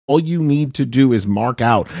All you need to do is mark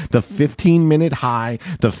out the 15-minute high,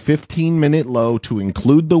 the 15-minute low to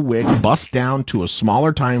include the wick, bust down to a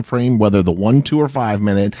smaller time frame, whether the 1, 2, or 5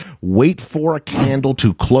 minute, wait for a candle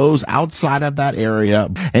to close outside of that area,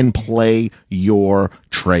 and play your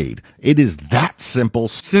trade. It is that simple.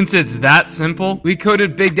 Since it's that simple, we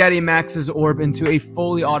coded BigDaddyMax's ORB into a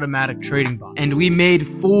fully automatic trading bot, and we made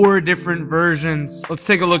 4 different versions. Let's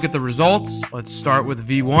take a look at the results. Let's start with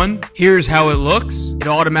V1. Here's how it looks. It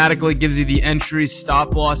automatically gives you the entry,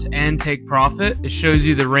 stop loss, and take profit. It shows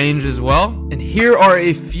you the range as well. And here are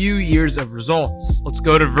a few years of results. Let's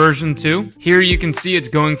go to version 2. Here you can see it's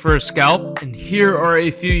going for a scalp, and here are a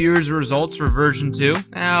few years of results for version 2.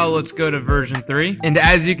 Now let's go to version 3. And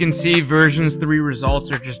as you can see, versions 3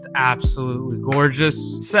 results are just absolutely gorgeous.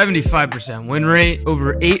 75% win rate,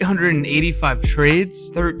 over 885 trades,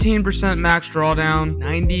 13% max drawdown,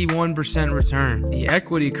 91% return. The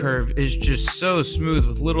equity curve is just so smooth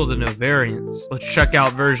with little to no variance. Let's check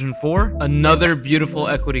out version 4. Another beautiful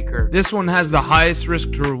equity curve. This one has the highest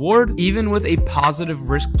risk to reward. Even with a positive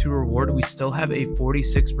risk to reward, we still have a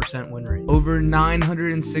 46% win rate. Over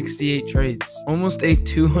 968 trades. Almost a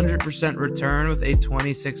 200% return with a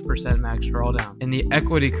 26% max drawdown. And the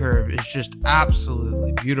equity curve is just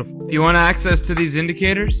absolutely beautiful. If you want access to these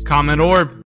indicators, comment ORB.